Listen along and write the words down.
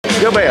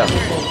Go, Belle.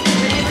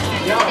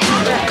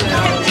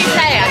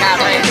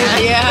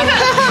 Yeah.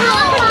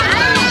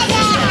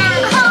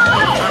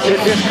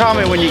 Just call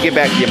me when you get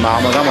back to your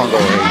mama. I'm gonna go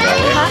ahead and go.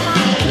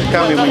 Just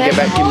call me when you get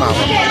back to your mama.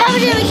 Papa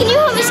Jimmy, can you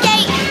help me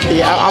skate?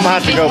 Yeah, I'm gonna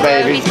have to go,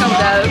 baby.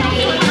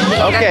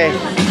 Okay.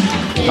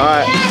 All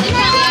right.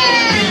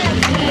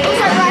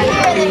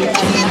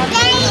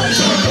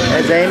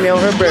 That's Amy on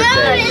her birthday.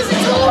 No, it's a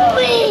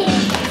toy.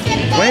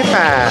 25.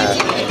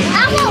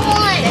 I want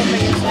one.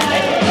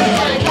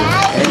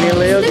 Amy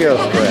Lil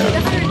Gilstrap.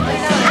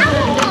 I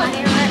want one.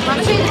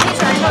 Mama showed you the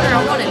picture. I told her I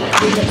wanted it.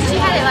 She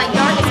had it like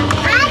dark as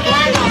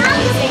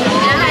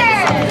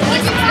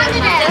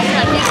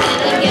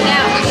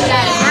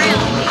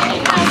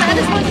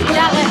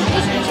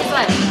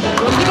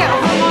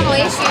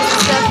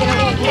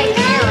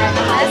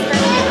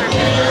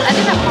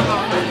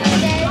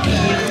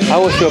I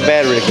wish your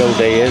battery would go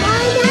dead.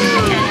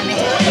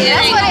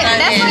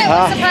 that's what it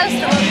was supposed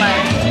to look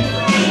like.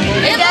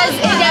 It does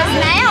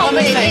now,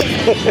 but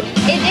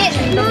it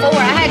didn't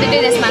before. I had to do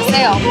this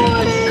myself.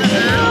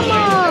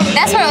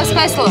 That's what it was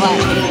supposed to look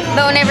like.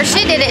 But whenever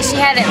she did it, she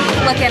had it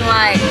looking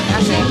like,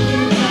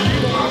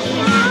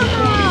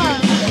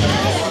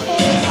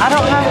 I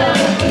don't know.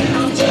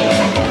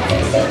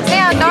 See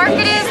how dark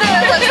it is? It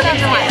looks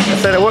nothing like it. I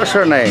said, what's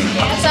her name?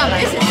 Summer.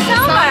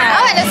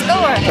 Oh, and the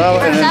score. Oh,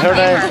 and then her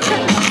name?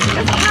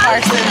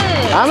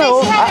 I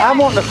know. I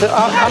want to.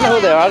 I know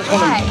who they are. I just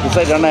want to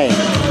say their name.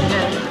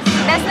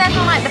 That's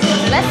nothing like the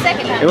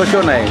second time. Hey, what's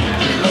your name?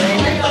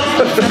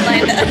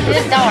 Miranda.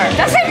 It's dark.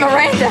 I said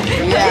Miranda.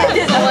 Yeah.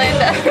 It's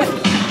Miranda.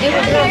 It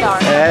was real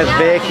dark. That's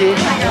Becky.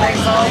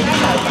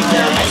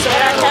 So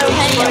I told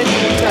him,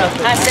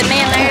 I said,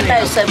 man, Larry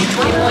knows over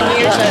 21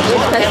 years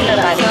old. There's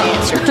nobody to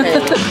answer to.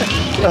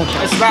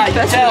 That's right.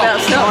 Tell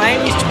on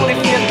Amy's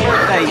 25th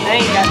birthday, they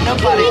ain't got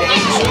nobody to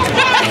answer.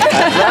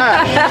 That's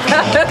right.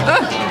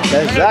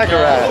 That's exactly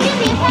right.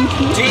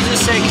 Jesus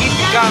said, keep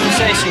your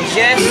conversations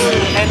yes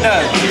and no.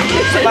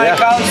 Somebody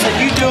calls and said,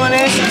 you doing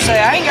this? You say,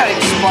 I ain't got to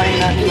explain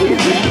nothing to you.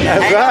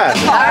 That's right.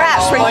 All right,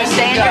 Preacher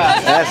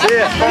Sanders. That's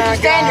it. Preacher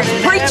Sanders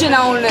preaching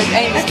on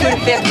Amy's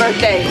 25th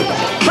birthday.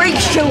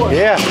 Preach to her.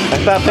 Yeah,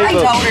 that's how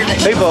people.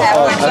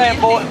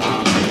 Boy,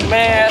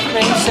 man,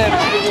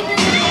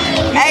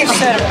 he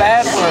said a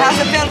bad word. How's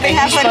it feel to be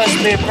You're supposed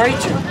to be a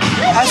preacher.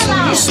 I said,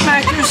 you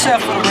smack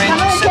yourself on the ring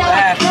and said what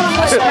happened.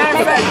 I said,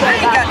 matter of fact,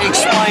 I ain't got to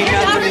explain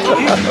nothing to you.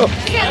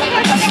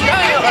 I said,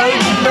 I don't owe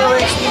you no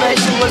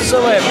explanation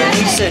whatsoever. And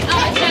he said,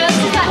 well,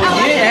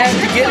 you didn't have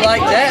to get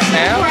like that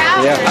now.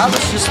 Yeah. I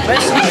was just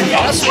messing with you.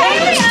 That's what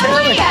I was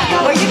telling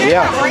you.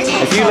 Yeah.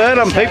 If you let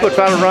them, people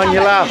trying to run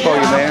your life for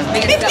you, man.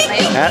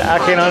 I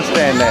can't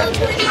understand that.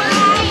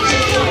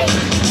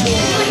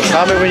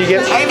 Call me when you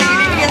get.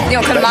 You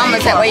know, come to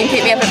Mama's, that way you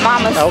can pick me up at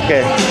Mama's. Okay.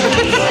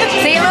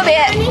 See you in a little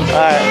bit.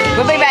 All right.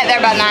 We'll be back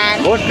there by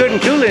 9. Well, it's good and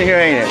cool in here,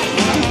 ain't it?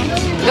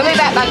 We'll be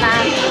back by 9.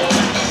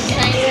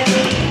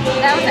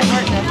 That was at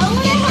work though.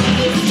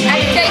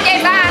 Hey,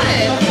 JJ, bye.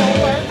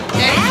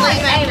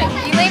 Amy,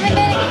 you leaving,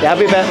 Daddy? Yeah, I'll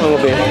be back in a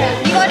little bit.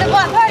 You going to the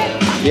block party?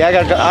 Yeah, I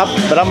gotta go up,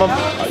 but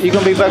you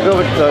gonna be back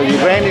over to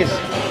your granny's?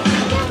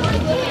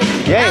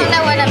 Yeah. I don't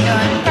know what I'm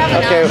doing.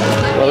 Probably Okay, not.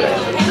 well,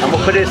 I'm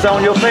gonna put this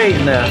on your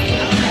page now.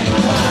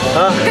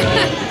 Huh?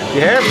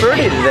 Your hair's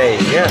pretty today,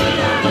 yeah.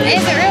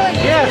 Is it really?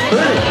 Yeah, it's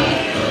pretty.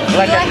 I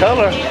like that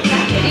color.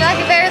 You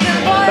like it better than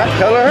the blonde? That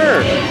color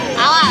her.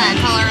 I like that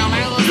color on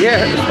her.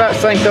 Yeah, it's about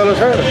the same color as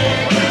her.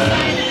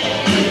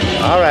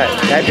 All right,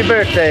 happy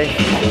birthday.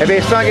 Have they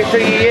sung it to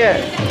you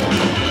yet?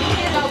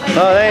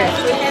 Oh, they.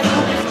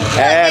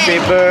 Happy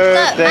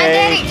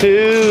birthday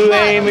to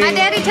Amy. My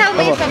daddy told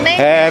me from me.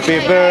 Happy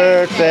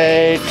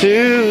birthday to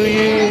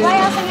you.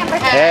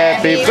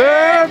 Happy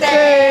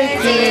birthday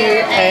to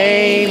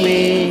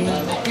Amy.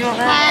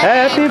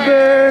 Happy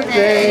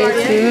birthday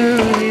to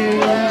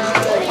you.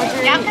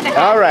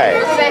 All right.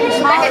 We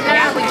have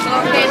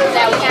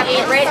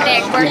the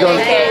redneck birthday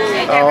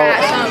cake.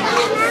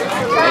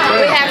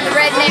 We have the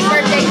redneck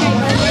birthday cake.